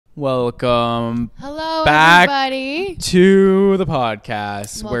Welcome Hello, back everybody. to the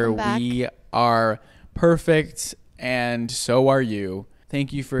podcast Welcome where back. we are perfect and so are you.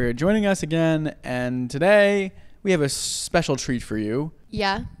 Thank you for joining us again. And today we have a special treat for you.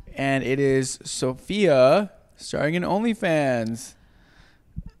 Yeah. And it is Sophia starring in OnlyFans.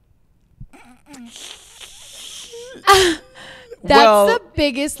 That's the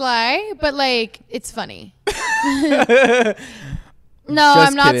biggest lie, but like, it's funny. No, Just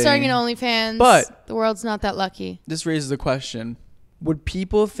I'm not kidding. starting in OnlyFans. But the world's not that lucky. this raises a question. Would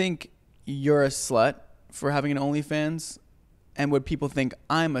people think you're a slut for having an OnlyFans? And would people think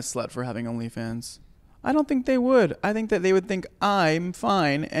I'm a slut for having OnlyFans? I don't think they would. I think that they would think I'm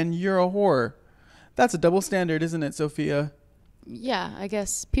fine and you're a whore. That's a double standard, isn't it, Sophia? Yeah, I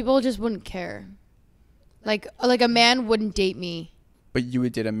guess people just wouldn't care. Like a man wouldn't date me. But you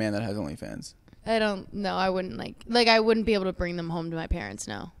would date a man that has OnlyFans. I don't know. I wouldn't like I wouldn't be able to bring them home to my parents.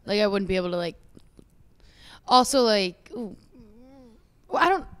 No, like I wouldn't be able to like. Also, like, ooh, I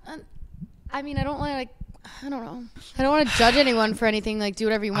don't. I mean, I don't like. I don't know. I don't want to judge anyone for anything. Like, do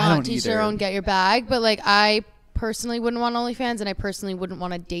whatever you want. Teach their own. Get your bag. But like, I personally wouldn't want OnlyFans, and I personally wouldn't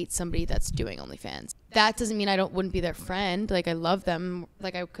want to date somebody that's doing OnlyFans. That doesn't mean I wouldn't be their friend. Like, I love them.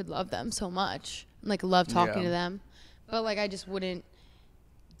 Like, I could love them so much. Like, love talking to them. But like, I just wouldn't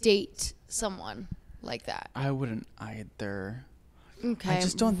date someone like that. I wouldn't either. Okay. I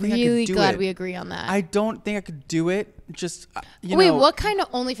just don't think really I could do glad it. we agree on that. I don't think I could do it. Just, Wait, what kind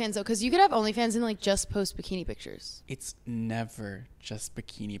of OnlyFans though? Because you could have OnlyFans and like just post bikini pictures. It's never just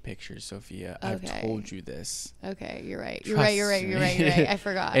bikini pictures, Sophia. Okay. I've told you this. Okay, you're right. Trust You're right. I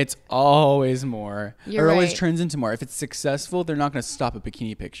forgot. It's always more. You're always right. turns into more. If it's successful, they're not going to stop at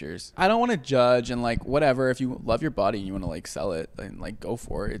bikini pictures. I don't want to judge and like whatever. If you love your body and you want to like sell it, then like go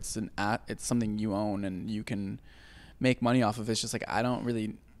for it. It's something you own and you can make money off of. It's just like I don't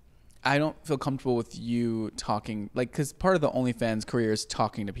feel comfortable with you talking like because part of the OnlyFans career is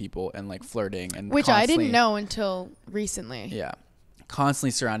talking to people and like flirting and which I didn't know until recently. Yeah. Constantly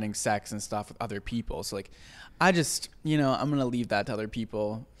surrounding sex and stuff with other people. So like I just, I'm going to leave that to other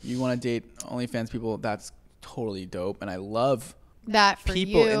people. You want to date OnlyFans people, that's totally dope. And I love that for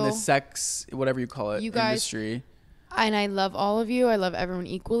people you. in the sex, whatever you call it, You guys, industry. And I love all of you. I love everyone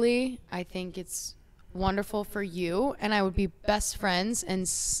equally. I think it's wonderful for you. And I would be best friends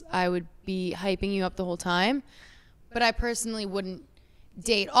and I would be hyping you up the whole time. But I personally wouldn't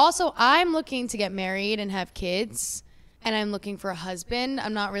date. Also, I'm looking to get married and have kids. And I'm looking for a husband.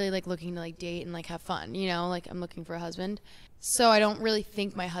 I'm not really like looking to like date and like have fun, like I'm looking for a husband. So I don't really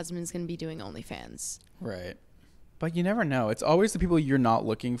think my husband's going to be doing OnlyFans. Right. But you never know. It's always the people you're not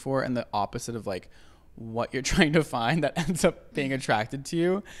looking for and the opposite of like what you're trying to find that ends up being attracted to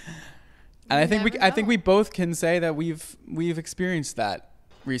you. And I think we both can say that we've experienced that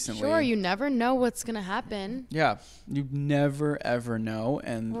recently. Sure, you never know what's going to happen. Yeah. You never ever know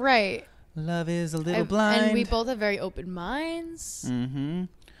and right. Love is a little blind. And we both have very open minds. Mm-hmm.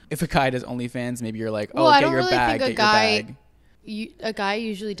 If a guy does OnlyFans, maybe you're like, well, I get don't your really bag, think get your bag. A guy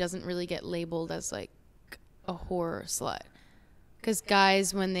usually doesn't really get labeled as like a whore or slut. Because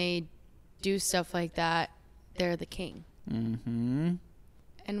guys, when they do stuff like that, they're the king. Mm-hmm.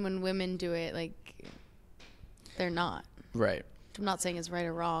 And when women do it, like, they're not. Right. I'm not saying it's right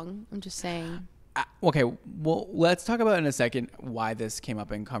or wrong. I'm just saying. Okay, well, let's talk about in a second why this came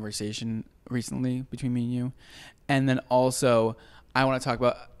up in conversation recently between me and you. And then also, I want to talk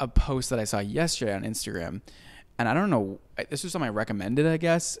about a post that I saw yesterday on Instagram. And I don't know, this was something I recommended, I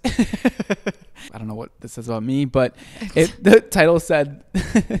guess. I don't know what this says about me, but the title said,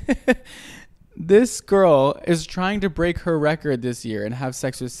 this girl is trying to break her record this year and have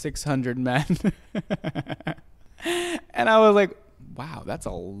sex with 600 men. And I was like, wow, that's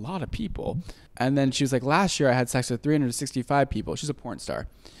a lot of people. And then she was like, last year I had sex with 365 people. She's a porn star.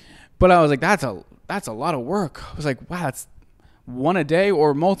 But I was like, that's a lot of work. I was like, wow, that's one a day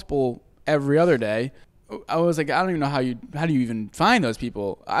or multiple every other day. I was like, I don't even know how do you even find those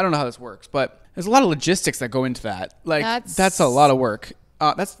people? I don't know how this works, but there's a lot of logistics that go into that. Like that's a lot of work.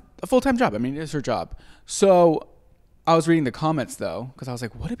 That's a full-time job. I mean, it's her job. So I was reading the comments though, because I was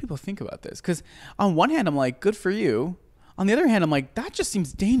like, what do people think about this? Because on one hand, I'm like, good for you. On the other hand, I'm like, that just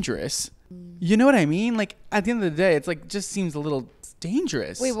seems dangerous. You know what I mean? Like at the end of the day, it's like just seems a little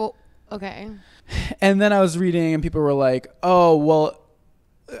dangerous. Wait, well, okay. And then I was reading and people were like, oh, well,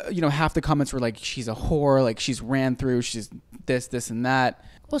 half the comments were like, she's a whore. Like she's ran through, she's this and that.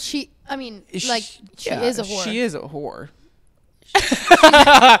 Well, she is a whore. She is a whore. It's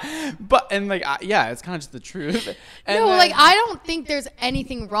kind of just the truth. And no, like I don't think there's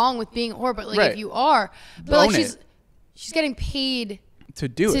anything wrong with being a whore, but like Right. if you are, but Own like it. she's getting paid to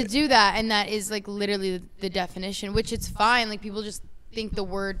do it. To do that, and that is like literally the definition, which it's fine. Like people just think the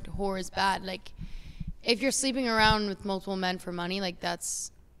word whore is bad. Like if you're sleeping around with multiple men for money, like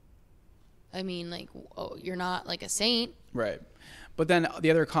that's, I mean, like, oh, you're not like a saint. Right. But then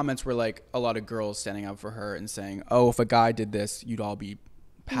the other comments were like a lot of girls standing up for her and saying, oh, if a guy did this, you'd all be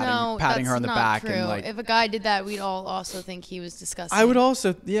patting her on the back. True. And like, if a guy did that, we'd all also think he was disgusting. I would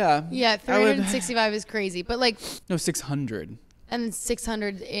also, yeah. Yeah, 365 is crazy. But like, no, 600. And then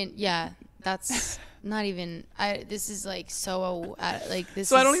 600 in, yeah, that's not even, this is like so, like this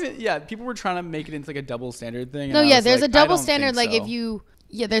so is. I don't even, yeah, people were trying to make it into like a double standard thing. No, yeah, there's like, a double standard. Like if you,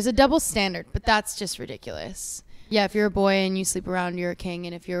 yeah, there's a double standard, but that's just ridiculous. Yeah, if you're a boy and you sleep around, you're a king.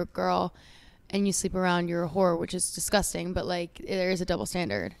 And if you're a girl and you sleep around, you're a whore, which is disgusting. But like there is a double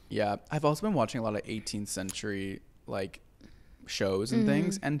standard. Yeah, I've also been watching a lot of 18th century like shows and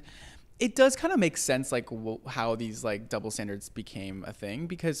things. And it does kind of make sense, like how these like double standards became a thing,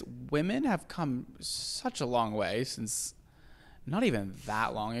 because women have come such a long way since not even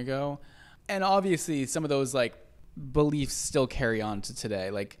that long ago. And obviously some of those like beliefs still carry on to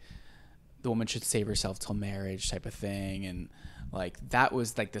today. Like the woman should save herself till marriage type of thing. And like that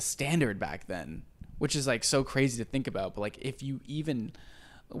was like the standard back then, which is like so crazy to think about. But like if you even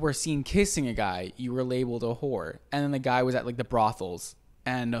were seen kissing a guy, you were labeled a whore. And then the guy was at like the brothels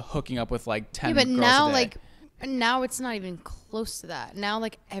and hooking up with like 10 girls a day. But now like now it's not even close to that. Now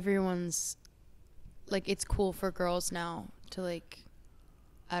like everyone's like, it's cool for girls now to like,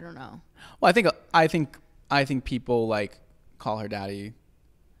 I don't know. Well, I think people like Call Her Daddy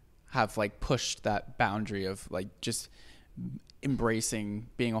have like pushed that boundary of like just embracing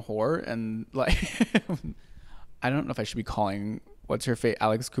being a whore. And like I don't know if I should be calling what's her face,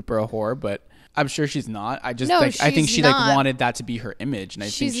 Alex Cooper, a whore, but I'm sure she's not. I just like, I think she not. Like wanted that to be her image, and I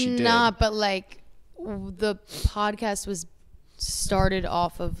think she did. She's not, but like the podcast was started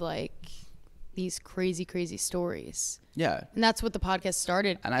off of like these crazy stories. Yeah, and that's what the podcast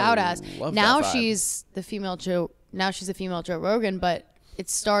started and out as. Now she's the female Joe. Now she's the female Joe Rogan, but it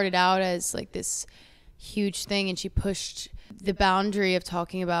started out as like this huge thing, and she pushed the boundary of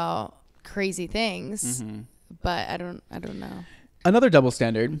talking about crazy things. But I don't know. Another double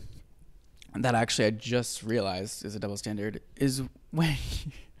standard that actually I just realized is a double standard is when I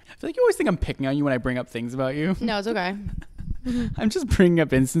feel like you always think I'm picking on you when I bring up things about you. No, it's okay. I'm just bringing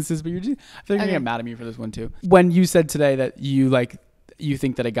up instances, but I feel like you're gonna get mad at me for this one too. When you said today that you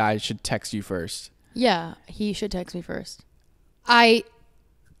think that a guy should text you first. Yeah, he should text me first. I'm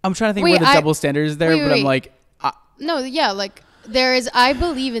trying to think where the double standard is there, but I'm like, no, yeah, like there is. I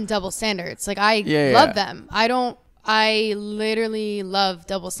believe in double standards. Like I love them. I literally love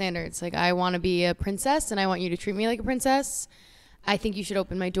double standards. Like I want to be a princess and I want you to treat me like a princess. I think you should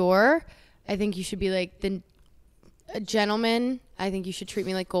open my door. I think you should be like a gentleman. I think you should treat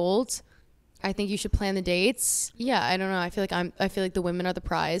me like gold. I think you should plan the dates. Yeah, I don't know. I feel like the women are the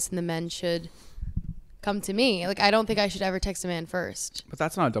prize and the men should come to me. Like I don't think I should ever text a man first. But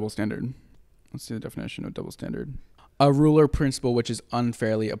that's not a double standard. Let's see the definition of double standard. A rule or principle which is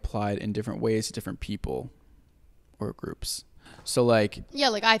unfairly applied in different ways to different people or groups. So like, yeah,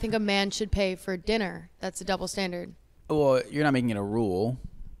 like I think a man should pay for dinner. That's a double standard. Well, you're not making it a rule.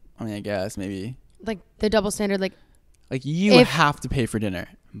 I mean, I guess maybe like the double standard, like you have to pay for dinner,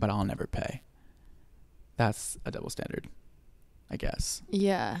 but I'll never pay. That's a double standard, I guess.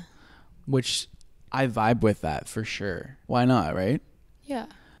 Yeah. Which I vibe with that for sure. Why not, right? Yeah.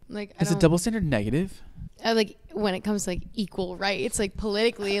 Like is a double standard negative? Like when it comes to like equal rights, like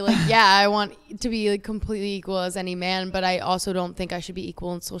politically, like yeah, I want to be like completely equal as any man, but I also don't think I should be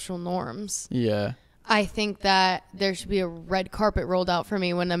equal in social norms. Yeah. I think that there should be a red carpet rolled out for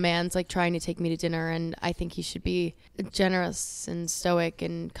me when a man's like trying to take me to dinner, and I think he should be generous and stoic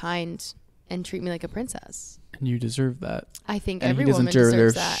and kind and treat me like a princess. And you deserve that. I think and every he doesn't woman deserves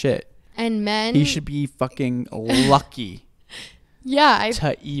deserve that. Shit. And men, he should be fucking lucky. Yeah,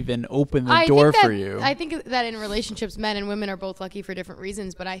 to even open the door for you. I think that in relationships, men and women are both lucky for different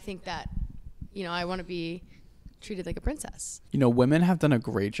reasons. But I think that, you know, I want to be treated like a princess. You know, women have done a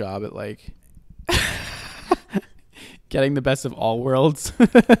great job at like getting the best of all worlds.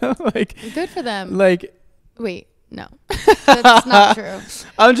 Like, good for them. Like, wait, no, that's not true.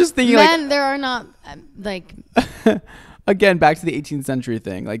 I'm just thinking, men, there are not like. Again, back to the 18th century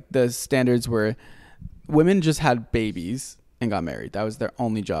thing. Like the standards were, women just had babies and got married. That was their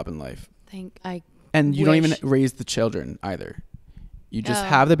only job in life. And you don't even raise the children either. You just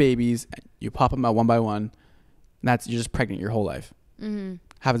have the babies. You pop them out one by one. And you're just pregnant your whole life. Mm-hmm.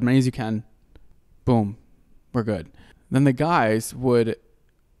 Have as many as you can. Boom. We're good. Then the guys would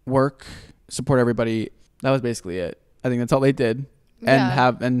work, support everybody. That was basically it. I think that's all they did.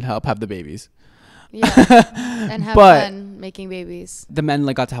 Yeah. and help have the babies. Yeah. And have But fun making babies. the men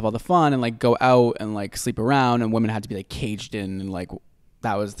like got to have all the fun and like go out and like sleep around, and women had to be like caged in, and like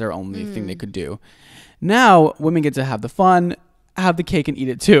that was their only thing they could do. Now women get to have the fun, have the cake and eat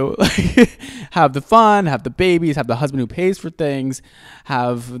it too. Have the fun, have the babies, have the husband who pays for things,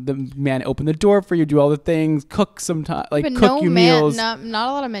 have the man open the door for you, do all the things, cook sometimes, like But cook you meals. not a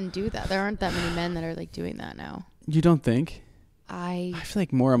lot of men do that. There aren't that many men that are like doing that now. You don't think? I I feel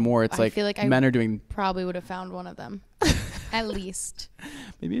like more and more it's I like feel like men are doing. probably would have found one of them. At least.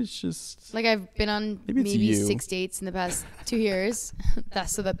 Maybe it's just Like I've been on Maybe it's maybe you. 6 dates in the past 2 years.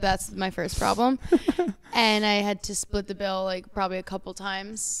 That's my first problem. And I had to split the bill like probably a couple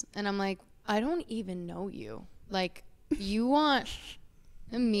times. And I'm like, I don't even know you. Like, you want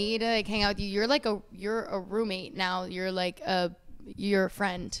me to like hang out with you? You're a roommate now. You're a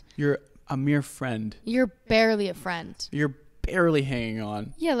friend. you're a mere friend. You're barely a friend. You're barely hanging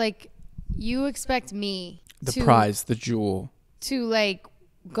on. Yeah, like you expect me The to prize, the jewel. to like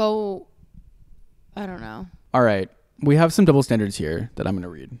go. I don't know. All right. We have some double standards here that I'm going to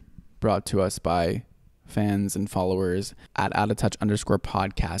read, brought to us by fans and followers at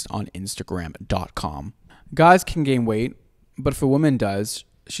outoftouch_podcast on Instagram.com. Guys can gain weight, but if a woman does,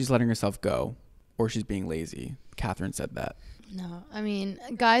 she's letting herself go, or she's being lazy. Catherine said that. No, I mean,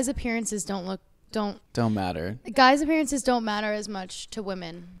 guys' appearances don't matter. guys' appearances don't matter as much to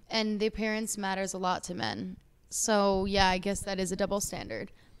women, and the appearance matters a lot to men. So yeah, I guess that is a double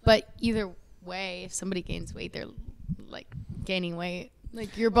standard. But either way, if somebody gains weight, they're like gaining weight.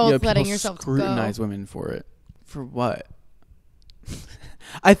 Like you're both letting yourself scrutinize go. women for it. For what?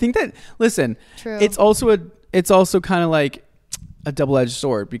 I think that listen, True. it's also kind of like a double-edged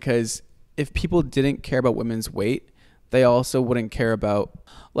sword, because if people didn't care about women's weight, they also wouldn't care about,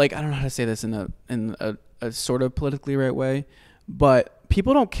 like, I don't know how to say this in a sort of politically right way, but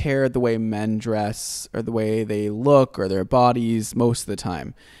people don't care the way men dress or the way they look or their bodies most of the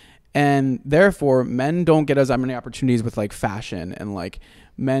time. And therefore, men don't get as many opportunities with like fashion, and like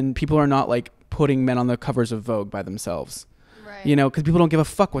people are not like putting men on the covers of Vogue by themselves. Right. You know, because people don't give a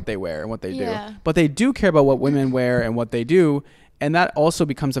fuck what they wear and what they Yeah. do. But they do care about what women wear and what they do. And that also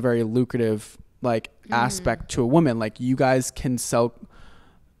becomes a very lucrative like aspect to a woman. Like you guys can sell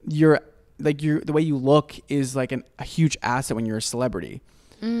the way you look is like a huge asset when you're a celebrity.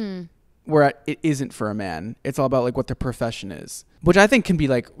 Where it isn't for a man. It's all about like what their profession is, which I think can be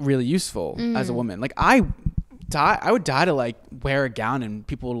like really useful as a woman. Like I would die to like wear a gown and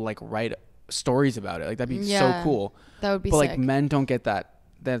people like write stories about it. Like that'd be so cool. That would be but sick. like men don't get that.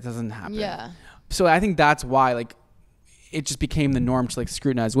 That doesn't happen. Yeah. So I think that's why like it just became the norm to like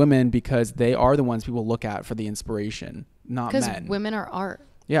scrutinize women, because they are the ones people look at for the inspiration, not men. Because women are art.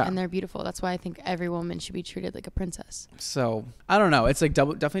 Yeah. And they're beautiful. That's why I think every woman should be treated like a princess. So I don't know. It's like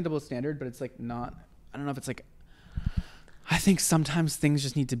definitely double standard, but it's like not. I don't know if it's like. I think sometimes things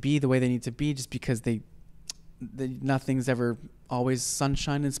just need to be the way they need to be, just because nothing's ever always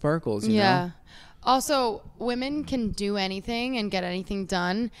sunshine and sparkles. You know? Also, women can do anything and get anything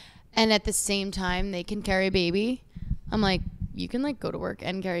done, and at the same time, they can carry a baby. I'm like, you can like go to work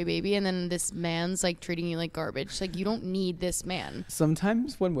and carry a baby, and then this man's like treating you like garbage. Like you don't need this man.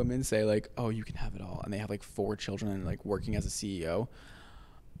 Sometimes when women say like, "Oh, you can have it all," and they have like 4 children and like working as a CEO,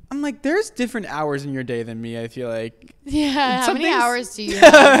 I'm like, there's different hours in your day than me. I feel like. Yeah. How many hours do you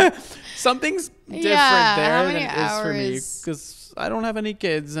have? Something's different how there many than it is for me, hours? because I don't have any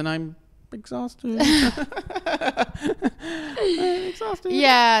kids and I'm exhausted. Exhausted.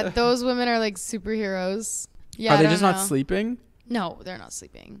 Yeah, those women are like superheroes. Yeah. Are they I just don't not know. sleeping? No, they're not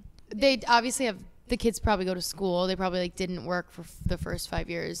sleeping. They obviously have the kids. Probably go to school. They probably like didn't work for the first 5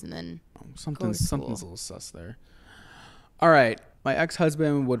 years, and then Something's a little sus there. All right. My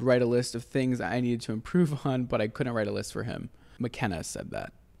ex-husband would write a list of things I needed to improve on, but I couldn't write a list for him. McKenna said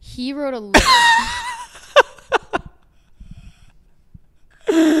that. he wrote a list.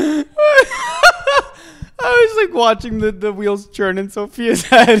 I was like watching the wheels turn in Sophia's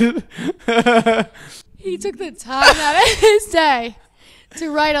head. He took the time out of his day to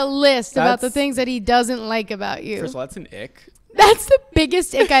write a list about the That's- thing that he doesn't like about you. First of all, that's an ick. That's the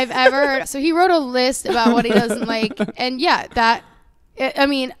biggest ick I've ever heard. So he wrote a list about what he doesn't like, and yeah, I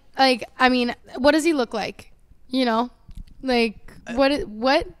mean, what does he look like? You know, like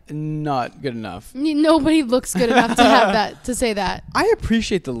what? Not good enough. Nobody looks good enough to have that, to say that. I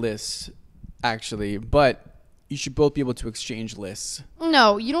appreciate the list, actually, but you should both be able to exchange lists.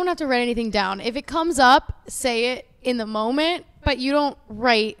 No, you don't have to write anything down. If it comes up, say it in the moment, but you don't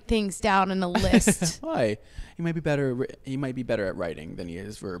write things down in a list. Why? He might be better at writing than he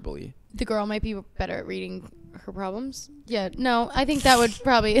is verbally. The girl might be better at reading her problems. Yeah, no, I think that would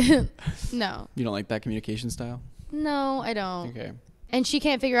probably no. You don't like that communication style? No, I don't. Okay. And she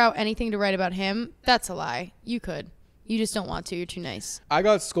can't figure out anything to write about him. That's a lie. You could. You just don't want to. You're too nice. I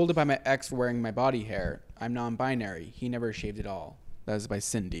got scolded by my ex for wearing my body hair. I'm non-binary. He never shaved at all. That is by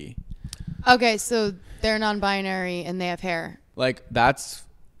Cindy. Okay, so they're non-binary and they have hair. Like, that's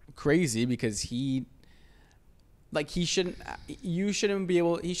crazy because he shouldn't be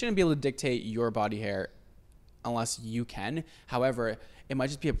able to dictate your body hair unless you can. However, it might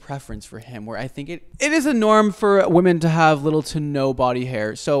just be a preference for him, where I think it is a norm for women to have little to no body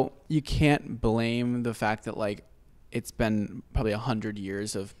hair. So you can't blame the fact that, like, it's been probably 100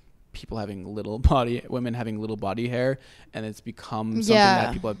 years of women having little body hair, and it's become something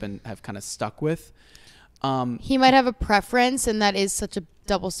that people have kind of stuck with. He might have a preference, and that is such a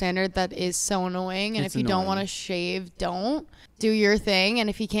double standard that is so annoying. And if you don't want to shave, don't do your thing. And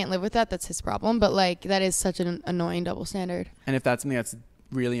if he can't live with that, that's his problem. But like, that is such an annoying double standard. And if that's something that's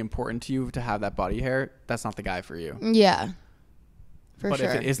really important to you to have that body hair, that's not the guy for you. Yeah, but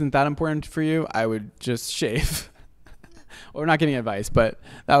if it isn't that important for you, I would just shave. Or not getting advice, but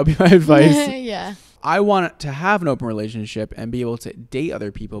that would be my advice. Yeah. I want to have an open relationship and be able to date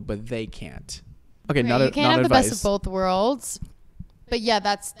other people, but they can't. Okay, right, not you can't not have advice. the best of both worlds. But yeah,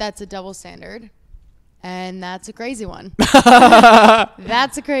 that's a double standard. And that's a crazy one.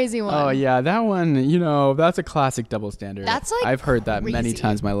 That's a crazy one. Oh yeah, that one, that's a classic double standard. That's like I've heard that many crazy.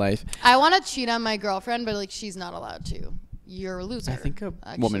 times in my life. I want to cheat on my girlfriend, but like, she's not allowed to. You're a loser. I think a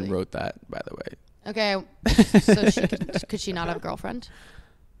woman wrote that, by the way. Okay, so could she not have a girlfriend?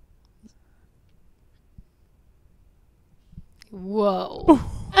 Whoa.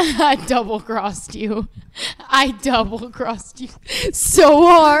 I double-crossed you. So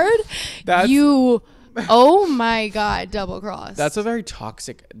hard. Oh my God, double-crossed. That's a very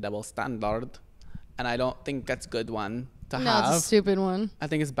toxic double standard, and I don't think that's a good one to have. No, it's a stupid one. I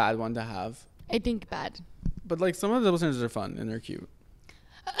think it's a bad one to have. I think bad. But like, some of the double standards are fun and they're cute.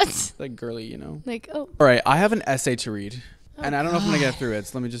 Like girly, Like, oh. All right, I have an essay to read, and I don't know if I'm going to get through it,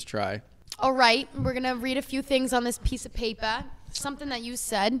 so let me just try. All right, we're going to read a few things on this piece of paper. Something that you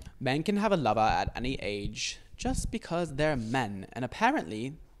said. Men can have a lover at any age just because they're men, and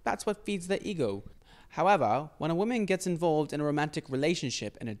apparently that's what feeds their ego. However, when a woman gets involved in a romantic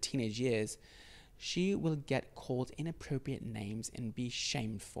relationship in her teenage years, she will get called inappropriate names and be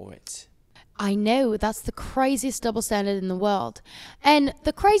shamed for it. I know, that's the craziest double standard in the world. And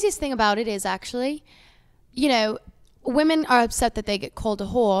the craziest thing about it is actually, women are upset that they get called a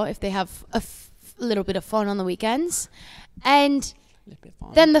whore if they have a little bit of fun on the weekends. And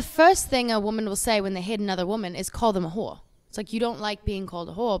then the first thing a woman will say when they hit another woman is call them a whore. It's like, you don't like being called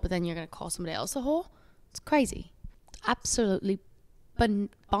a whore, but then you're going to call somebody else a whore? It's crazy. It's absolutely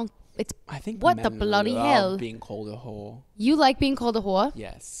I think what men the bloody love hell? being called a whore. You like being called a whore?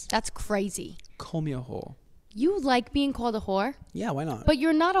 Yes. That's crazy. Call me a whore. You like being called a whore? Yeah, why not? But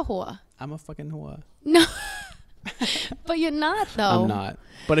you're not a whore. I'm a fucking whore. No. But you're not, though. I'm not.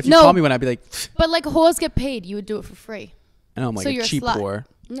 But if you call me one, I'd be like... But like, whores get paid. You would do it for free. I know, I'm like So a you're a cheap slut. whore.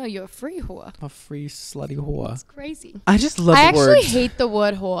 No, you're a free whore. I'm a free slutty whore. It's crazy. I just love I the actually word. hate the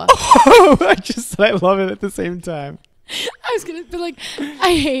word whore. I just said I love it at the same time. I was going to be like,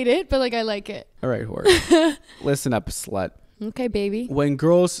 I hate it, but like, I like it. All right, whore. Listen up, slut. Okay, baby. When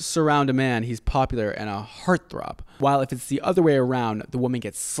girls surround a man, he's popular and a heartthrob. While if it's the other way around, the woman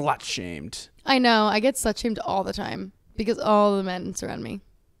gets slut-shamed. I know. I get slut shamed all the time because all the men surround me.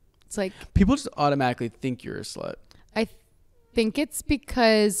 It's like... People just automatically think you're a slut. I think it's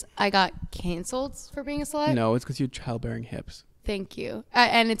because I got canceled for being a slut. No, it's because you have childbearing hips. Thank you.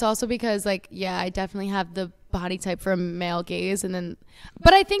 And it's also because, like, yeah, I definitely have the body type for a male gaze.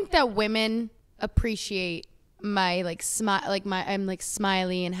 But I think that women appreciate my, like, smile, like, I'm, like,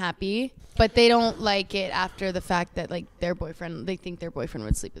 smiley and happy. But they don't like it after the fact that, like, they think their boyfriend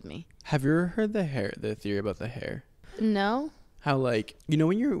would sleep with me. Have you ever heard the theory about the hair? No. How, like,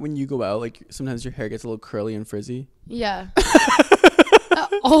 when you go out, like, sometimes your hair gets a little curly and frizzy? Yeah.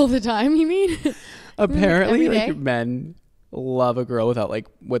 All the time, you mean? Apparently, Every like, day? men love a girl without, like,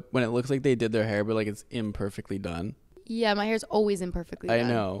 when it looks like they did their hair, but, like, it's imperfectly done. Yeah, my hair's always imperfectly done. I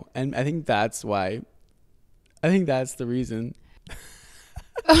know. And I think that's why. I think that's the reason.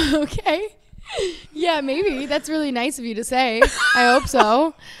 Okay. Yeah, maybe. That's really nice of you to say. I hope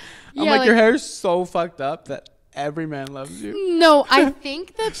so. I'm like, your hair's so fucked up that every man loves you. No, I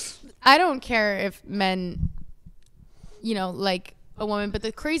think that I don't care if men, like a woman. But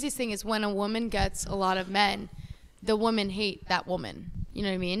the craziest thing is when a woman gets a lot of men, the women hate that woman. You know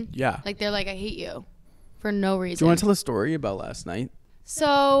what I mean? Yeah. Like, they're like, I hate you. for no reason. Do you want to tell a story about last night?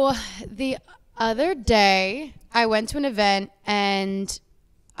 So the other day I went to an event, and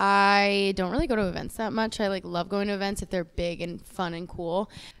I don't really go to events that much. I like love going to events if they're big and fun and cool.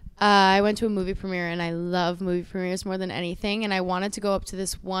 I went to a movie premiere, and I love movie premieres more than anything. And I wanted to go up to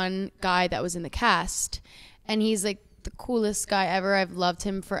this one guy that was in the cast, and he's like the coolest guy ever. I've loved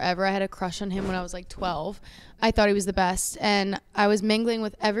him forever. I had a crush on him when I was like 12. I thought he was the best, and I was mingling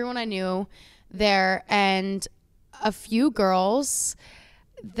with everyone I knew there, and a few girls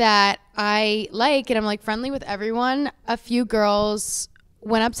that I like, and I'm like friendly with everyone. A few girls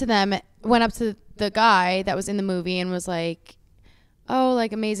went up to the guy that was in the movie and was like, oh,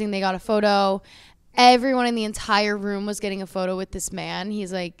 like amazing, they got a photo. Everyone in the entire room was getting a photo with this man.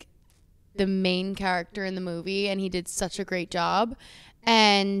 He's like the main character in the movie, and he did such a great job.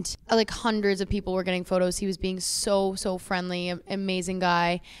 And like hundreds of people were getting photos. He was being so friendly, amazing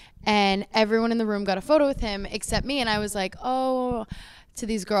guy. And everyone in the room got a photo with him except me. And I was like, oh, to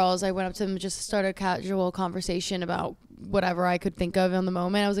these girls, I went up to them, just started a casual conversation about whatever I could think of in the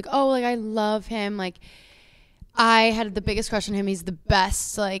moment. I was like, oh, like I love him. Like I had the biggest crush on him. He's the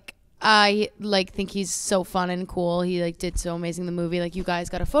best. Like I like think he's so fun and cool. He like did so amazing in the movie. Like you guys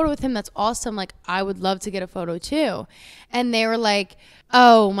got a photo with him. That's awesome. Like I would love to get a photo too. And they were like,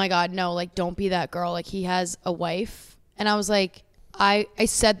 oh my God, no, like don't be that girl. Like he has a wife. And I was like, I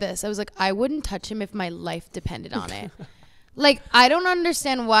said this. I was like, I wouldn't touch him if my life depended on it. Like I don't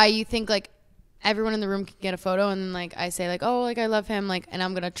understand why you think like everyone in the room can get a photo, and then like I say like, oh, like I love him, like, and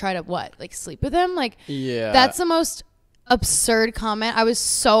I'm gonna try to what, like sleep with him. Like yeah, that's the most absurd comment. It was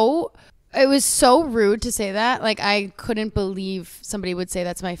so rude to say that. Like I couldn't believe somebody would say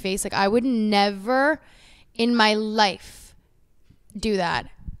that to my face. Like I would never in my life do that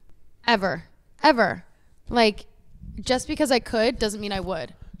ever. Like just because I could doesn't mean I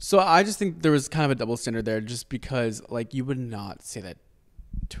would. So I just think there was kind of a double standard there, just because like you would not say that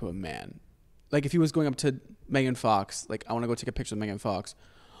to a man. Like if he was going up to Megan Fox, like I want to go take a picture with Megan Fox.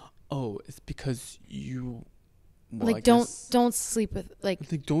 Oh, it's because you well, like don't sleep with like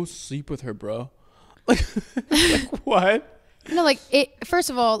don't sleep with her, bro. Like what? No, like it. First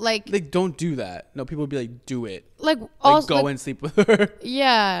of all, like don't do that. No, people would be like, do it. Like also go and sleep with her.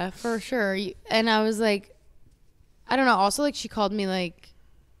 Yeah, for sure. And I was like, I don't know. Also, like she called me like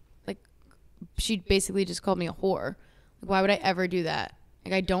she basically just called me a whore. Like why would I ever do that?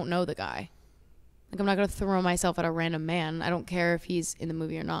 Like I don't know the guy. Like I'm not gonna throw myself at a random man. I don't care if he's in the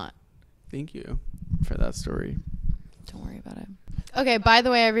movie or not. Thank you for that story. Don't worry about it. Okay, by the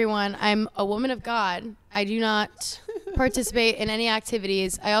way, everyone, I'm a woman of God. I do not participate in any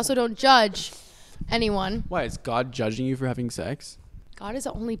activities. I also don't judge anyone. Why? Is God judging you for having sex? God is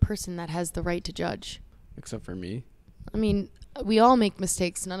the only person that has the right to judge. Except for me. I mean, we all make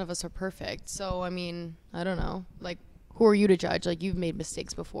mistakes. None of us are perfect. So, I mean, I don't know. Like, who are you to judge? Like, you've made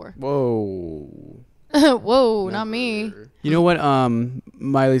mistakes before. Whoa. Whoa, not me. You know what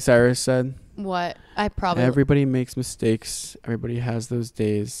Miley Cyrus said? What? Everybody makes mistakes. Everybody has those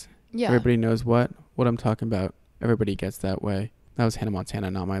days. Yeah. Everybody knows what I'm talking about. Everybody gets that way. That was Hannah Montana,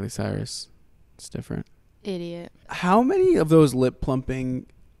 not Miley Cyrus. It's different. Idiot. How many of those lip plumping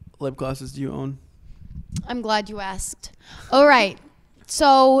lip glosses do you own? I'm glad you asked. All right.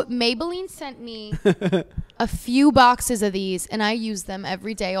 So Maybelline sent me a few boxes of these, and I use them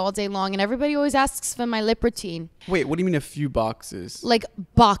every day, all day long. And everybody always asks for my lip routine. Wait, what do you mean a few boxes? Like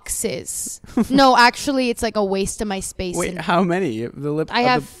boxes. No, actually, it's like a waste of my space. Wait, how many? I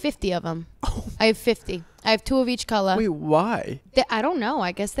have 50 of them. Oh. I have 50. I have 2 of each color. Wait, why? I don't know.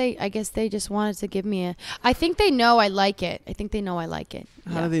 I guess they just wanted to give me I think they know I like it.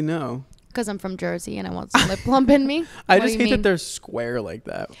 How do they know? Because I'm from Jersey and I want some lip plump in me. I just hate that they're square like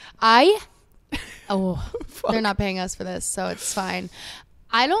that. They're not paying us for this, so it's fine.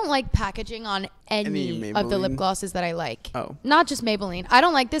 I don't like packaging on any of the lip glosses that I like. Oh. Not just Maybelline. I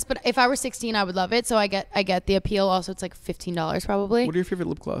don't like this, but if I were 16, I would love it. So I get the appeal. Also, it's like $15 probably. What are your favorite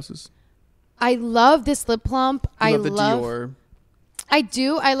lip glosses? I love this lip plump. I love the Dior. I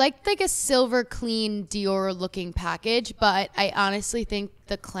do. I like a silver clean Dior looking package, but I honestly think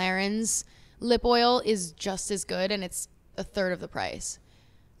the Clarins lip oil is just as good, and it's a third of the price.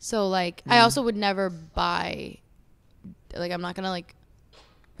 So like, I also would never buy, like, I'm not gonna like,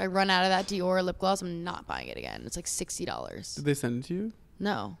 if I run out of that Dior lip gloss, I'm not buying it again. It's like $60. Did they send it to you?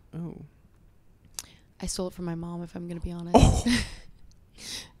 No. Oh. I stole it from my mom, if I'm gonna be honest. Oh.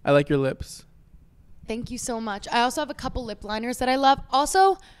 I like your lips. Thank you so much. I also have a couple lip liners that I love.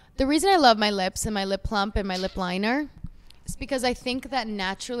 Also, the reason I love my lips and my lip plump and my lip liner is because I think that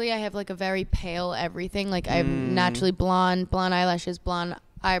naturally I have like a very pale everything. Like I'm naturally blonde eyelashes, blonde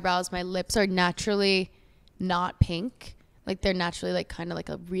eyebrows. My lips are naturally not pink. Like they're naturally like kind of like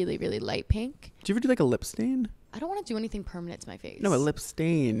a really, really light pink. Do you ever do like a lip stain? I don't want to do anything permanent to my face. No, a lip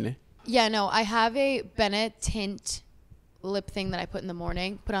stain. Yeah, no. I have a Bennett tint lip thing that I put in the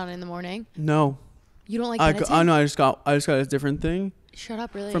morning. Put on in the morning. No. You don't like Bennett tint? Oh no, I just got a different thing. Shut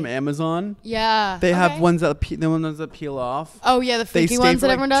up, really? From Amazon. Yeah. They have ones that peel off. Oh yeah, the freaky ones that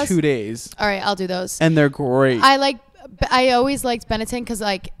everyone does. 2 days. All right, I'll do those. And they're great. I always liked Benetton because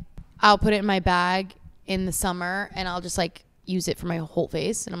like I'll put it in my bag in the summer and I'll just like use it for my whole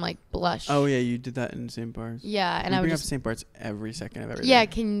face and I'm like blush. Oh yeah, you did that in St. Bart's. Yeah, and we I would bring just up St. Bart's every second of every yeah.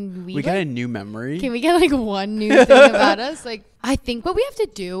 day. Can we? We get a new memory. Can we get like one new thing about us? Like I think what we have to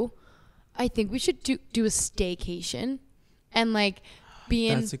do. I think we should do a staycation, and like be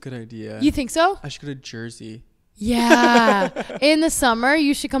in. That's a good idea. You think so? I should go to Jersey. Yeah, in the summer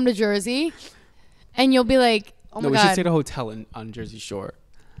you should come to Jersey, and you'll be like, oh my god. We should stay at a hotel on Jersey Shore.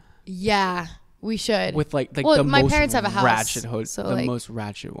 Yeah, we should. With like well, the my most parents have a house, ratchet so the like, most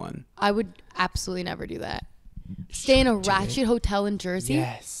ratchet one. I would absolutely never do that. Stay in a ratchet hotel in Jersey?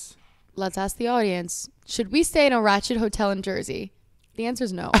 Yes. Let's ask the audience. Should we stay in a ratchet hotel in Jersey? The answer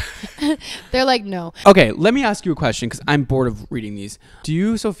is no. They're like, no. Okay, let me ask you a question because I'm bored of reading these. Do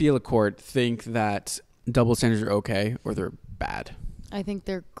you, Sophia Lacourt, think that double standards are okay or they're bad? I think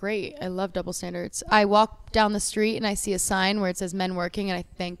they're great. I love double standards. I walk down the street and I see a sign where it says men working and I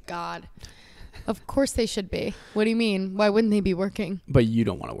thank God. Of course they should be. What do you mean? Why wouldn't they be working? But you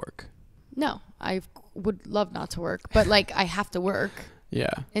don't want to work. No, I would love not to work. But like I have to work.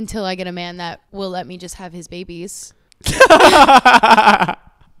 Yeah. Until I get a man that will let me just have his babies. But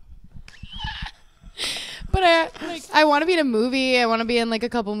I want to be in a movie. I want to be in like a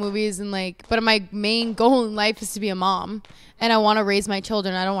couple movies and like, but my main goal in life is to be a mom and I want to raise my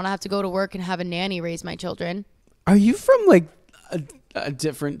children. I don't want to have to go to work and have a nanny raise my children. Are you from like a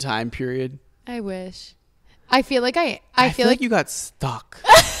different time period? I wish. I feel like I feel like you got stuck.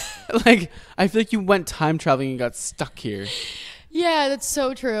 Like I feel like you went time traveling and got stuck here. Yeah, that's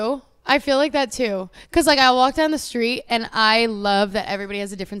so true. I feel like that too. Cause like I walk down the street and I love that everybody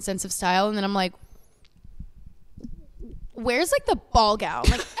has a different sense of style. And then I'm like, where's like the ball gown?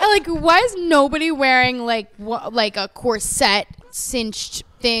 Like why is nobody wearing like a corset cinched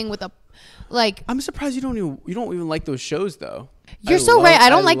thing with a like? I'm surprised you don't even like those shows though. You're so right. I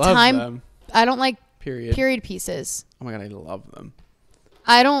don't like time. Them. I don't like period pieces. Oh my god, I love them.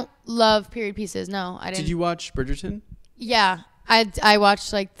 I don't love period pieces. No, I didn't. Did you watch Bridgerton? Yeah, I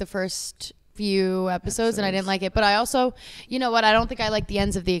watched like the first few episodes and I didn't like it. But I also, you know what? I don't think I like the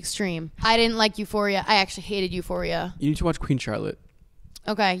ends of the extreme. I didn't like Euphoria. I actually hated Euphoria. You need to watch Queen Charlotte.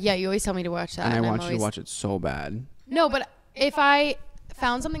 Okay, yeah, you always tell me to watch that. And I want you to watch it so bad. No, but if I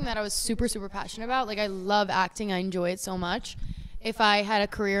found something that I was super, super passionate about, like I love acting, I enjoy it so much. If I had a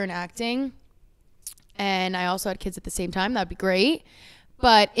career in acting and I also had kids at the same time, that'd be great.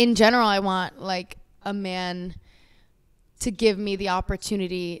 But in general, I want like a man to give me the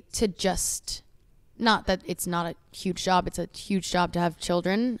opportunity to just, not that it's not a huge job, it's a huge job to have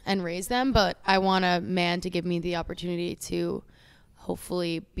children and raise them, but I want a man to give me the opportunity to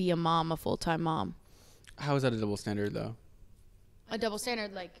hopefully be a mom, a full-time mom. How is that a double standard though? A double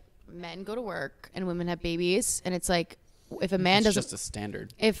standard, like men go to work and women have babies, and it's like if a man doesn't, just a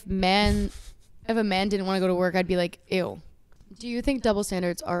standard. If a man didn't want to go to work, I'd be like, ew. Do you think double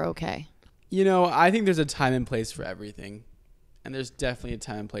standards are okay? You know, I think there's a time and place for everything. And there's definitely a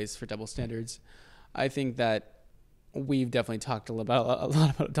time and place for double standards. I think that we've definitely talked a lot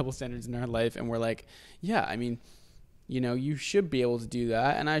about double standards in our life. And we're like, yeah, I mean, you know, you should be able to do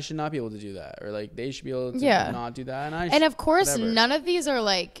that and I should not be able to do that. Or like they should be able to not do that. And of course, whatever. None of these are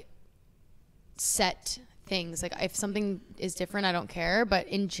like set things. Like if something is different, I don't care. But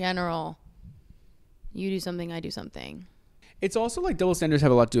in general, you do something, I do something. It's also like double standards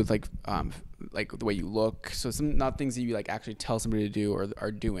have a lot to do with like the way you look. So some not things that you like actually tell somebody to do or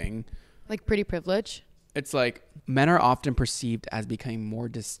are doing. Like pretty privilege. It's like men are often perceived as becoming more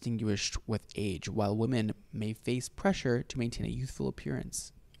distinguished with age, while women may face pressure to maintain a youthful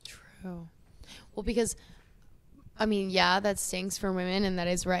appearance. True. Well, because I mean, yeah, that stinks for women, and that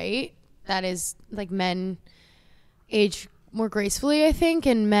is right. That is like men age more gracefully, I think,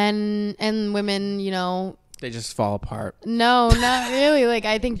 and men and women, you know. They just fall apart. No, not really. Like,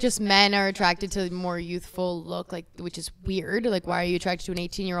 I think just men are attracted to a more youthful look, like, which is weird. Like, why are you attracted to an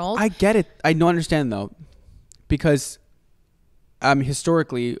 18-year-old? I get it. I don't understand, though. Because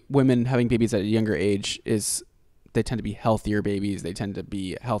historically, women having babies at a younger age they tend to be healthier babies. They tend to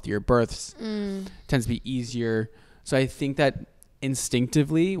be healthier births. Tends to be easier. So I think that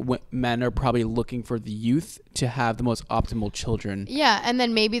instinctively men are probably looking for the youth to have the most optimal children. Yeah, and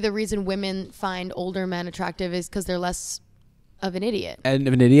then maybe the reason women find older men attractive is because they're less of an idiot. And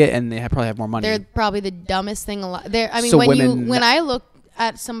they probably have more money. They're probably the dumbest thing alive. I mean, So when I look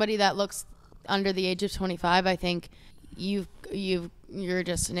at somebody that looks under the age of 25, I think you're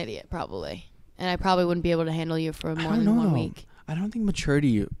just an idiot probably, and I probably wouldn't be able to handle you for more than 1 week. I don't think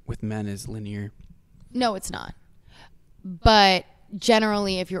maturity with men is linear. No, it's not. But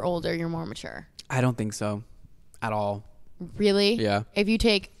generally, if you're older, you're more mature. I don't think so at all. Really? Yeah. If you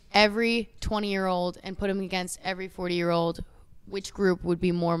take every 20-year-old and put them against every 40-year-old, which group would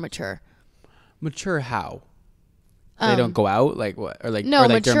be more mature? Mature how? They don't go out like what? Or like no, or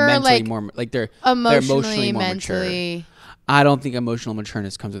like mature, they're mentally like more like they're emotionally more mentally mature. I don't think emotional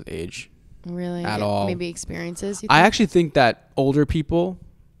matureness comes with age. Really? At all. Maybe experiences, you think? I actually think that older people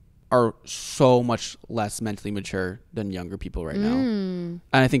are so much less mentally mature than younger people right now. And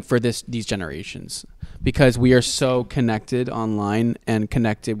I think for these generations, because we are so connected online and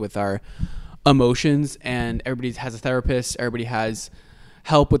connected with our emotions, and everybody has a therapist, everybody has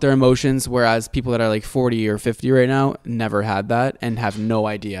help with their emotions, whereas people that are like 40 or 50 right now never had that and have no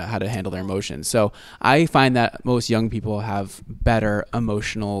idea how to handle their emotions. So I find that most young people have better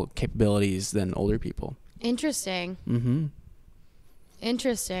emotional capabilities than older people. Interesting. Mm-hmm.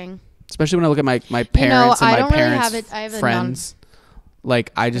 Interesting. Especially when I look at my parents and my parents' I have friends.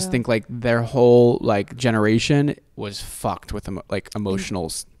 Like, I just think like their whole like generation was fucked with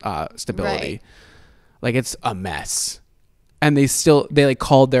emotional stability. Right. Like, it's a mess. And they like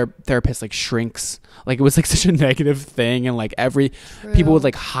called their therapist like shrinks. Like, it was like such a negative thing. And like people would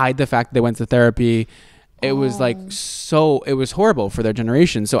like hide the fact that they went to therapy. It was like it was horrible for their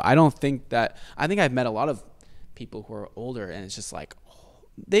generation. So I think I've met a lot of people who are older, and it's just like,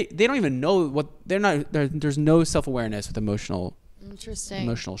 they don't even know what there's no self-awareness with emotional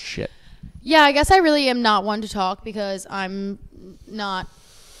shit. Yeah, I guess I really am not one to talk because I'm not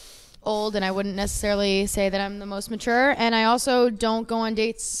old, and I wouldn't necessarily say that I'm the most mature, and I also don't go on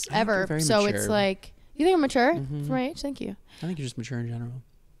dates ever. So mature. It's like, you think I'm mature for my age? Thank you. I think you're just mature in general.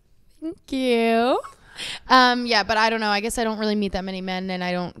 Thank you. Yeah, but I don't know. I guess I don't really meet that many men, and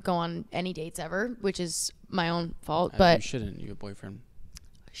I don't go on any dates ever, which is my own fault. But you shouldn't. You have a boyfriend.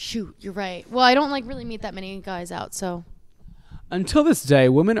 Shoot, you're right. Well, I don't like really meet that many guys out, so. Until this day,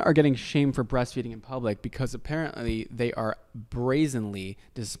 women are getting shamed for breastfeeding in public because apparently they are brazenly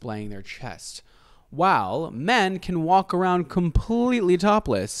displaying their chest, while men can walk around completely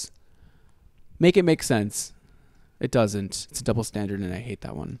topless. Make it make sense. It doesn't. It's a double standard, and I hate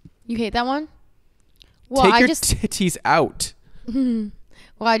that one. You hate that one? Well, Take your titties out. Well,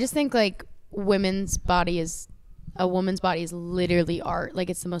 I just think like a woman's body is literally art. Like,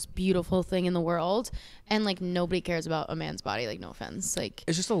 it's the most beautiful thing in the world, and like nobody cares about a man's body. Like, no offense, like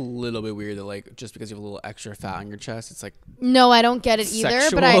it's just a little bit weird that like just because you have a little extra fat on your chest, it's like, no, I don't get it either.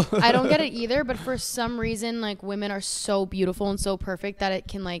 sexual. But I don't get it either. But for some reason, like, women are so beautiful and so perfect that it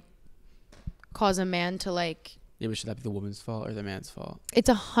can like cause a man to like. Yeah, but should that be the woman's fault or the man's fault? It's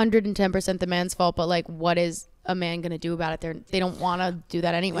 110% the man's fault. But like, what is a man gonna do about it? They don't want to do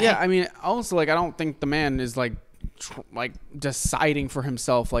that anyway. Yeah, I mean, also like I don't think the man is like deciding for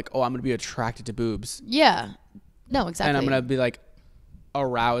himself like, oh, I'm gonna be attracted to boobs. Yeah, no, exactly. And I'm gonna be like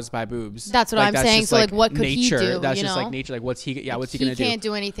aroused by boobs. That's what I'm saying. So like what could nature. he do? That's just like nature. Like what's he gonna do? He can't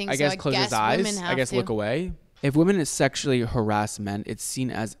do anything. I guess close his eyes. I guess look away. If women sexually harass men, it's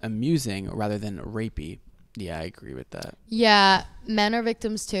seen as amusing rather than rapey. Yeah, I agree with that. Yeah, men are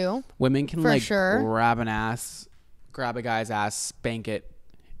victims too. Women can for like sure. grab a guy's ass, spank it,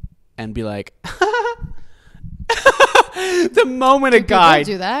 and be like the moment a guy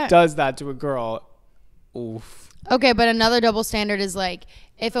does that to a girl, oof. Okay, but another double standard is like,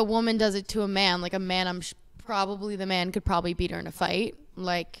 if a woman does it to a man, like a man, probably the man could probably beat her in a fight,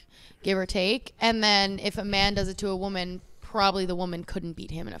 like give or take. And then if a man does it to a woman, probably the woman couldn't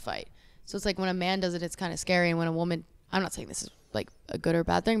beat him in a fight. So it's like when a man does it, it's kind of scary. And when a woman, I'm not saying this is like a good or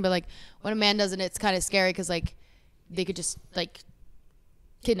bad thing, but like when a man does it, it's kind of scary because like they could just like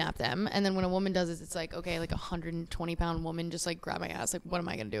kidnap them. And then when a woman does it, it's like, okay, like 120-pound woman just like grab my ass. Like, what am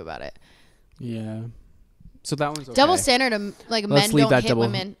I going to do about it? Yeah. So that one's okay. Double standard, like men don't hit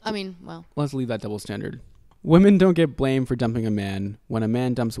women. I mean, well. Let's leave that double standard. Women don't get blamed for dumping a man. When a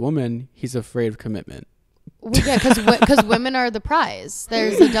man dumps a woman, he's afraid of commitment. Well, yeah, because women are the prize.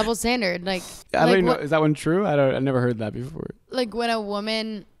 There's a double standard. Like, I don't even know. Is that one true? I never heard that before. Like when a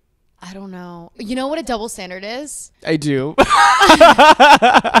woman, I don't know. You know what a double standard is? I do.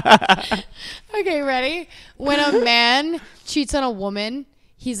 Okay, ready? When a man cheats on a woman,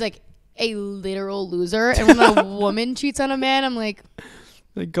 he's like a literal loser. And when a woman cheats on a man, I'm like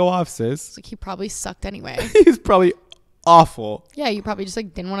go off, sis. it's like he probably sucked anyway. He's probably awful. Yeah, you probably just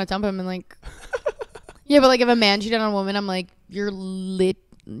like didn't want to dump him and like yeah, but like if a man cheated on a woman, I'm like you're literally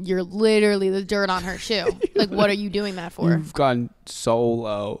the dirt on her shoe. Like what are you doing that for? You've gone so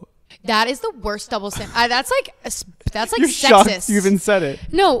low. That is the worst double standard. That's like You're sexist. shocked you even said it.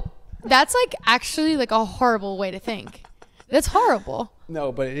 No, that's like actually like a horrible way to think. That's horrible.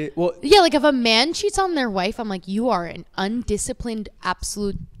 No, but Yeah, like if a man cheats on their wife, I'm like, you are an undisciplined,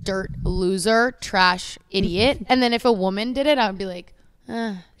 absolute dirt loser, trash idiot. And then if a woman did it, I would be like,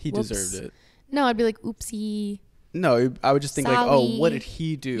 he whoops. deserved it. No, I'd be like, oopsie. No, I would just think like, oh, what did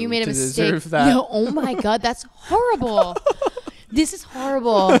he do You made a to mistake. deserve that? Yo, oh my God, that's horrible. This is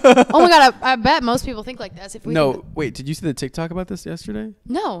horrible. Oh my God, I bet most people think like this. Wait, did you see the TikTok about this yesterday?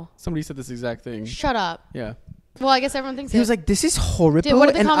 No. Somebody said this exact thing. Shut up. Yeah. Well, I guess everyone thinks He was like, this is horrible Dude, what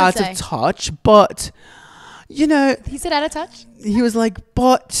did the and comments out say? of touch, but, you know. He said out of touch? He was like,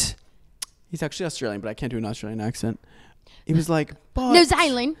 but. He's actually Australian, but I can't do an Australian accent. He was like, but. No,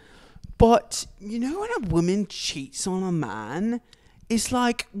 Zyling. But, you know, when a woman cheats on a man, it's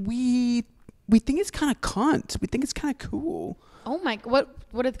like, we think it's kind of cunt. We think it's kind of cool. Oh my, what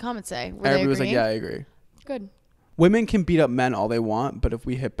did the comments say? Were Everybody they was like, agreeing? yeah, I agree. Good. Women can beat up men all they want, but if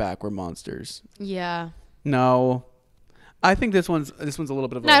we hit back, we're monsters. Yeah. No. I think this one's a little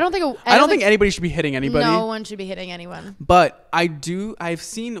bit of No, I don't think I don't think anybody should be hitting anybody. No one should be hitting anyone. But I've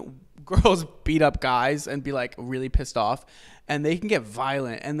seen girls beat up guys and be like really pissed off, and they can get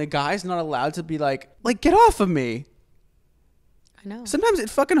violent, and the guy's not allowed to be like get off of me. I know. Sometimes it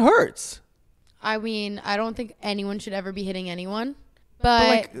fucking hurts. I mean, I don't think anyone should ever be hitting anyone, but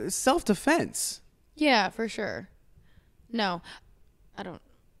like self-defense. Yeah, for sure. No, I don't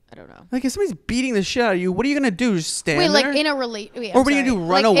know. Like if somebody's beating the shit out of you, what are you gonna do? Just stand there? Wait, like in a relation, or what are you gonna do?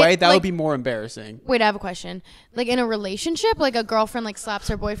 Run away? That would be more embarrassing. Wait, I have a question. Like in a relationship, like a girlfriend like slaps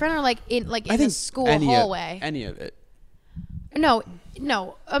her boyfriend, or like in the school hallway. Any of it. No.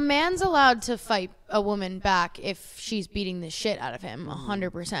 A man's allowed to fight a woman back if she's beating the shit out of him,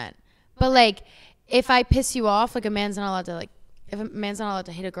 100%. But like, if I piss you off, like a man's not allowed to like. If a man's not allowed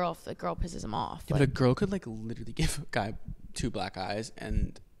to hit a girl if the girl pisses him off. Yeah, but a girl could like literally give a guy 2 black eyes,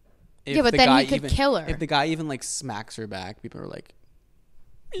 and yeah, but then he could kill her. If the guy even like smacks her back, people are like,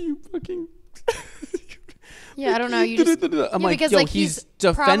 "You fucking." Yeah, I don't know. You just. I'm like, yo, he's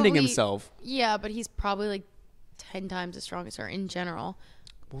defending himself. Yeah, but he's probably like 10 times as strong as her in general.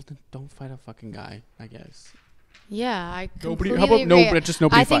 Well, then don't fight a fucking guy, I guess. Yeah, I nobody. How How about agree. no? But just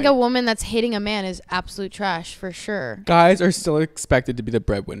nobody. I think a woman that's hitting a man is absolute trash for sure. Guys are still expected to be the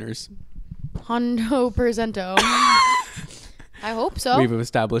breadwinners. 100%. I hope so. We've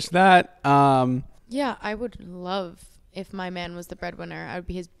established that. Yeah, I would love if my man was the breadwinner. I would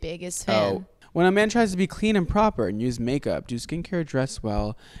be his biggest fan. Oh. When a man tries to be clean and proper and use makeup, do skincare, dress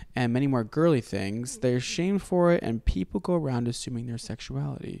well, and many more girly things, they're shamed for it, and people go around assuming their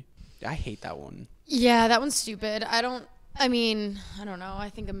sexuality. I hate that one. Yeah, that one's stupid. I don't know.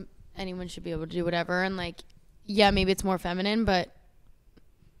 I think anyone should be able to do whatever. And like, yeah, maybe it's more feminine, but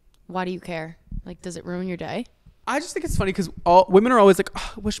why do you care? Like, does it ruin your day? I just think it's funny because all women are always like,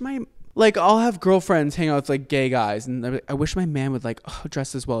 oh, I wish my, like, I'll have girlfriends hang out with like gay guys, and they're like, I wish my man would like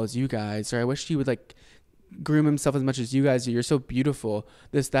dress as well as you guys, or I wish he would like groom himself as much as you guys do. You're so beautiful,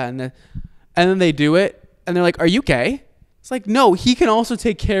 this, that, and that. And then they do it, and they're like, are you gay? It's like, no, he can also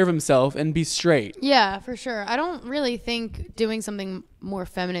take care of himself and be straight. Yeah, for sure. I don't really think doing something more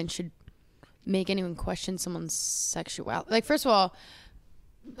feminine should make anyone question someone's sexuality. Like, first of all,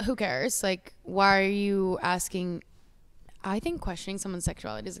 who cares? Like, why are you asking? I think questioning someone's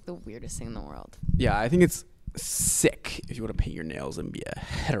sexuality is like the weirdest thing in the world. Yeah, I think it's sick if you want to paint your nails and be a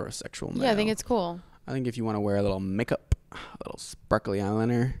heterosexual male. Yeah, I think it's cool. I think if you want to wear a little makeup, a little sparkly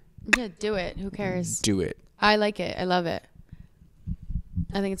eyeliner. Yeah, do it. Who cares? Do it. I like it. I love it.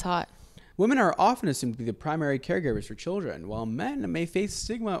 I think it's hot. Women are often assumed to be the primary caregivers for children, while men may face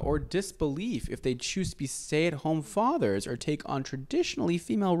stigma or disbelief if they choose to be stay-at-home fathers or take on traditionally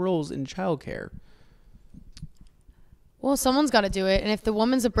female roles in childcare. Well, someone's got to do it. And if the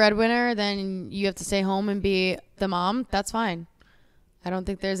woman's a breadwinner, then you have to stay home and be the mom. That's fine. I don't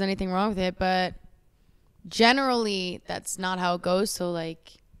think there's anything wrong with it. But generally, that's not how it goes. So,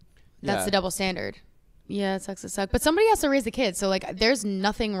 like, that's the double standard. Yeah, it sucks to suck. But somebody has to raise the kids. So, like, there's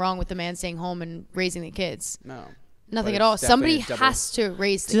nothing wrong with the man staying home and raising the kids. No. Nothing at all. Somebody has to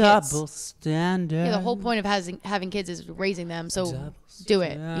raise the kids. Double standard. Yeah, the whole point of having kids is raising them. So do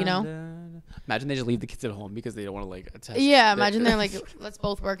it, you know? Imagine they just leave the kids at home because they don't want to, like, attach. Yeah, imagine they're like, let's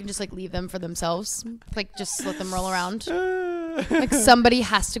both work and just, like, leave them for themselves. Like, just let them roll around. Like somebody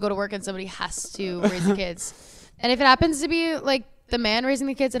has to go to work and somebody has to raise the kids. And if it happens to be like the man raising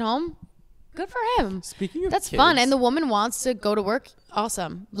the kids at home, good for him. Speaking of That's kids, fun. And the woman wants to go to work.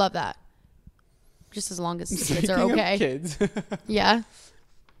 Awesome. Love that. Just as long as the kids are okay. Kids. Yeah.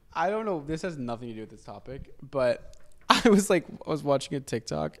 I don't know. This has nothing to do with this topic, but I was watching a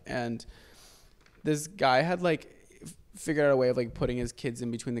TikTok and this guy had like figured out a way of like putting his kids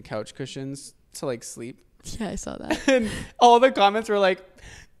in between the couch cushions to like sleep. Yeah, I saw that. And all the comments were like,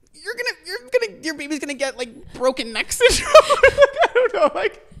 your baby's gonna get like broken neck syndrome. Like, I don't know,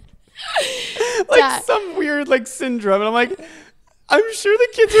 like some weird like syndrome. And I'm like, I'm sure the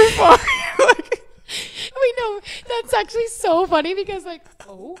kids are fine. Like, wait, no, that's actually so funny because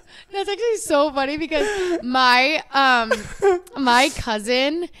that's actually so funny because my my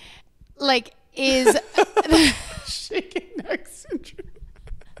cousin like is shaking neck syndrome.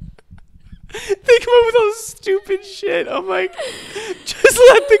 They come up with all stupid shit. I'm like, just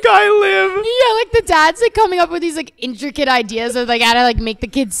let the guy live. Yeah, like the dad's like coming up with these like intricate ideas of like how to like make the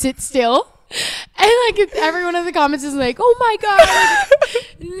kids sit still. And like everyone in the comments is like, oh my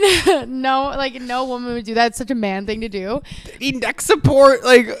god, like, no woman would do that. It's such a man thing to do. They need neck support,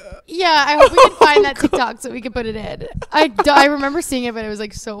 like. Yeah, I hope we can find that TikTok so we can put it in. I remember seeing it, but it was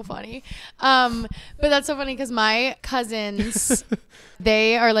like so funny. But that's so funny because my cousins,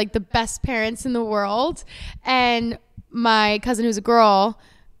 they are like the best parents in the world, and my cousin who's a girl,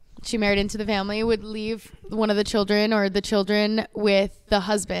 she married into the family, would leave one of the children or the children with the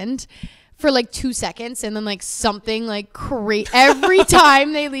husband for like 2 seconds, and then like something like crazy every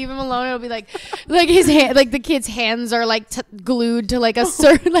time they leave him alone, it'll be like his hand, like the kid's hands are like glued to like a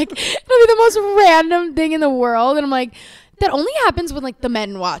certain like it'll be the most random thing in the world. And I'm like, that only happens when like the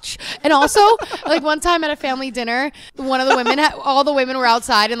men watch. And also like one time at a family dinner, one of the women all the women were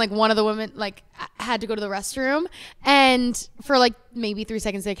outside, and like one of the women like had to go to the restroom, and for like maybe 3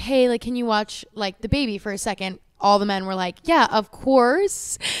 seconds, like, hey, like can you watch like the baby for a second? All the men were like, yeah, of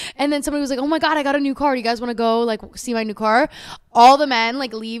course. And then somebody was like, oh my god, I got a new car, do you guys want to go like see my new car? All the men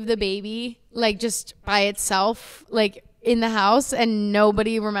like leave the baby like just by itself like in the house, and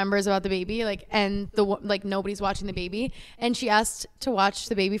nobody remembers about the baby, like, and like nobody's watching the baby. And she asked to watch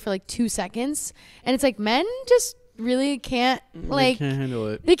the baby for like 2 seconds, and it's like men just really can't, like, they can't handle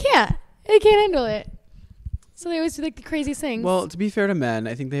it. They can't handle it. So they always do like the craziest things. Well, to be fair to men,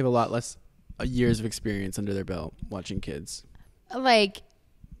 I think they have a lot less years of experience under their belt watching kids, like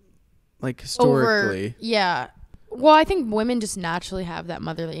historically. Yeah. Well, I think women just naturally have that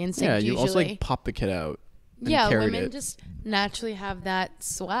motherly instinct. Yeah, you usually. also like pop the kid out. Yeah, women just naturally have that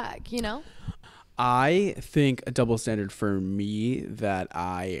swag, you know? I think a double standard for me that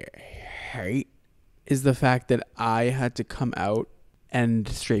I hate is the fact that I had to come out and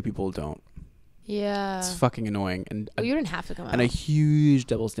straight people don't. Yeah. It's fucking annoying. And you didn't have to come out. And a huge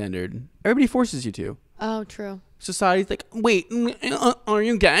double standard. Everybody forces you to. Oh, true. Society's like, wait, are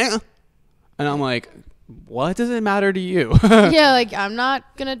you gay? And I'm like, what does it matter to you? Yeah, like, I'm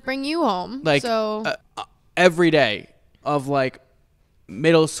not going to bring you home. Like, so every day of like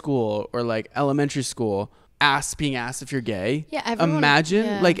middle school or like elementary school, being asked if you're gay. Yeah, everyone,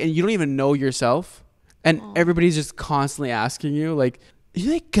 imagine like, and you don't even know yourself, and everybody's just constantly asking you like, are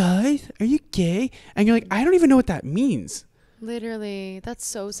you like guys? Are you gay? And you're like, I don't even know what that means. Literally, that's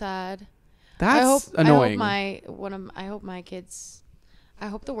so sad. That's annoying. I hope my kids. I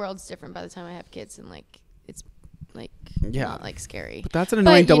hope the world's different by the time I have kids, and like it's like not like scary. But that's an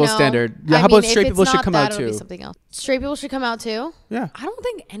annoying double standard. Yeah, how about straight people should come out too? Something else. Straight people should come out too. Yeah. I don't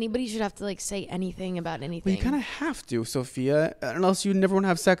think anybody should have to like say anything about anything. Well, you kind of have to, Sophia, unless you never want to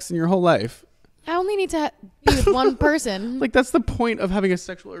have sex in your whole life. I only need to be with one person. Like, that's the point of having a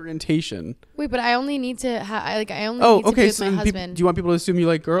sexual orientation. Wait, but I only need to need to be with my husband. Do you want people to assume you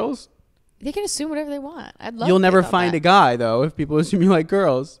like girls? They can assume whatever they want. I'd love. You'll never find a guy though if people assume you like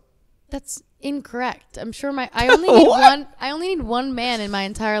girls. That's incorrect. I'm sure I only need one man in my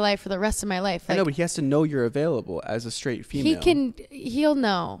entire life for the rest of my life. Like, I know, but he has to know you're available as a straight female. He'll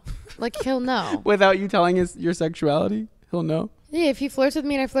know. Like, he'll know. Without you telling your sexuality, he'll know. Yeah, if he flirts with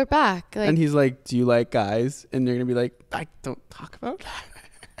me and I flirt back. Like, and he's like, do you like guys? And you're going to be like, I don't talk about that.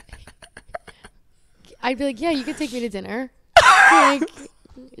 I'd be like, yeah, you could take me to dinner. Like,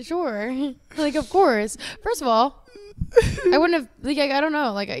 sure. Like, of course. First of all, I wouldn't have, like, I don't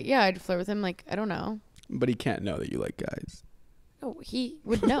know. Like, I'd flirt with him. Like, I don't know. But he can't know that you like guys. No, he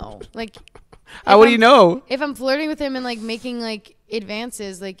would know. Like, how would he know? If I'm flirting with him and, like, making, like,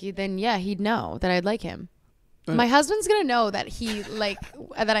 advances, like, then, yeah, he'd know that I'd like him. My husband's gonna know that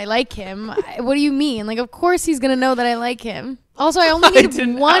that I like him. What do you mean? Like, of course he's gonna know that I like him. Also, I only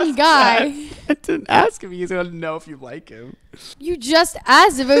need one guy. I didn't ask him. He's going to know if you like him. You just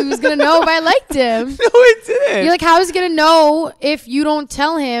asked if he was going to know if I liked him. No, I didn't. You're like, how is he going to know if you don't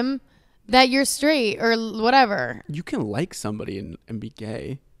tell him that you're straight or whatever? You can like somebody and be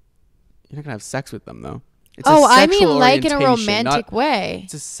gay. You're not going to have sex with them, though. It's I mean like in a romantic way.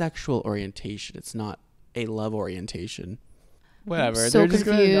 It's a sexual orientation. It's not a love orientation. Whatever. So They're just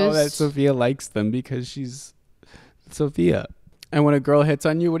going to know confused. that Sophia likes them because she's Sophia. And when a girl hits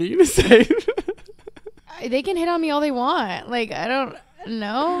on you, what are you going to say? They can hit on me all they want. Like, I don't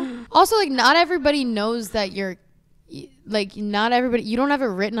know. Also, like, not everybody knows that you're, like, not everybody, you don't have it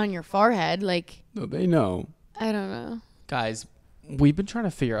written on your forehead. Like, No, they know. I don't know. Guys, we've been trying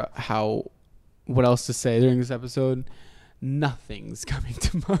to figure out what else to say during this episode. Nothing's coming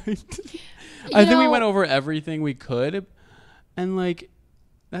to mind. I think we went over everything we could. And, like,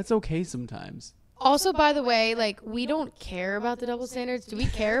 that's okay sometimes. Also, by the way, like, we don't care about the double standards. Do we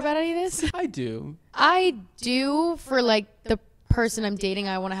care about any of this? I do. I do for, like, the person I'm dating.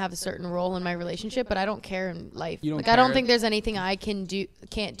 I want to have a certain role in my relationship, but I don't care in life. You don't like, I don't care? think there's anything I can't do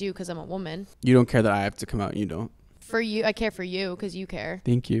because I'm a woman. You don't care that I have to come out and you don't. For you, I care for you because you care.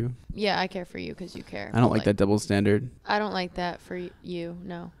 Thank you. Yeah, I care for you because you care. I don't like that double standard, I don't like that for you.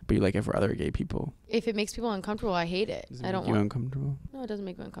 No. but you like it for other gay people. If it makes people uncomfortable, I hate it. Does it I don't make you want. uncomfortable? No, it doesn't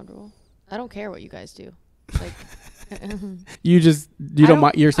make me uncomfortable. I don't care what you guys do. Like, You don't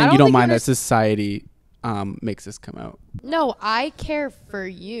mind. You're saying I you don't don't think mind you that society makes this come out. no, I care for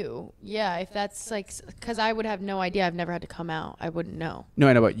you. Yeah, if that's like, because I would have no idea. I've never had to come out. I wouldn't know No,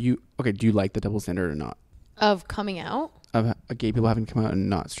 I know, but you. Okay, do you like the double standard or not? of coming out. Of gay people having come out and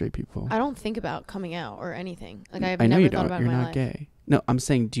not straight people. I don't think about coming out or anything. Like, I've I know never you thought don't. about it You're in my not life. gay. No, I'm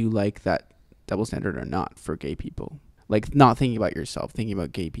saying, do you like that double standard or not for gay people? Like, not thinking about yourself, thinking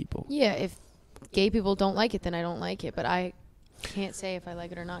about gay people. Yeah, if gay people don't like it, then I don't like it. But I can't say if I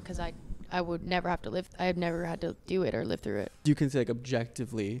like it or not because I would never have to live. I've never had to do it or live through it. You can say, like,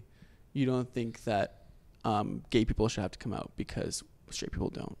 objectively, you don't think that gay people should have to come out because straight people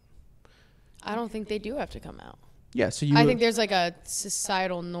don't. I don't think they do have to come out. Yeah, so I think there's like a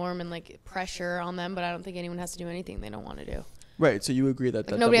societal norm and like pressure on them, but I don't think anyone has to do anything they don't want to do. right. So you agree that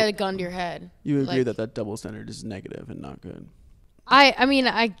Like, nobody had a gun to your head. you agree like- that that double standard is negative and not good. I mean,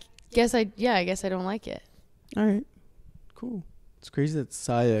 I guess I don't like it. All right, cool. It's crazy that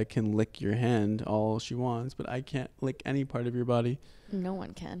Saya can lick your hand all she wants, but I can't lick any part of your body. No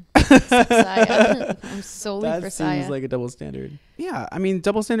one can. Except Saya. I'm solely That for seems Saya. like a double standard. Yeah, I mean,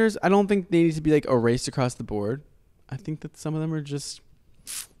 double standards, I don't think they need to be like erased across the board. I think that some of them are just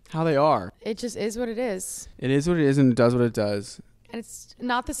how they are. It just is what it is. It is what it is and it does what it does. And it's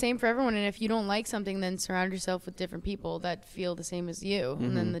not the same for everyone. And if you don't like something, then surround yourself with different people that feel the same as you.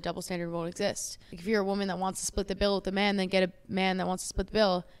 And then the double standard won't exist. Like, if you're a woman that wants to split the bill with a man, then get a man that wants to split the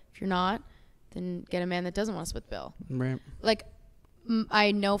bill. If you're not, then get a man that doesn't want to split the bill. Right. Like,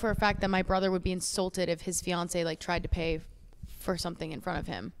 I know for a fact that my brother would be insulted if his fiance like tried to pay for something in front of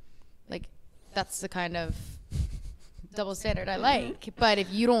him. Like, that's the kind of double standard I like. But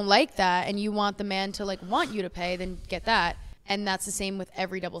if you don't like that and you want the man to like want you to pay, then get that. And that's the same with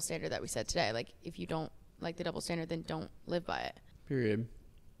every double standard that we said today. Like, if you don't like the double standard, then don't live by it. Period.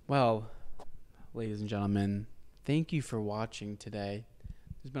 Well, ladies and gentlemen, thank you for watching today.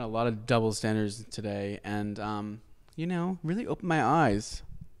 There's been a lot of double standards today, and really opened my eyes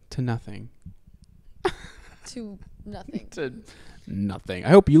to nothing. To nothing. To nothing. I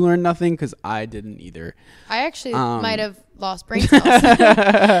hope you learned nothing because I didn't either. I actually might have lost brain cells.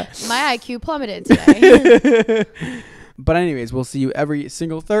 My IQ plummeted today. But anyways, we'll see you every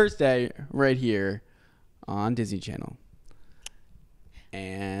single Thursday right here on Disney Channel.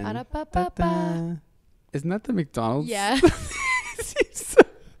 And Ba-da-ba-ba-ba. isn't that the McDonald's? Yeah.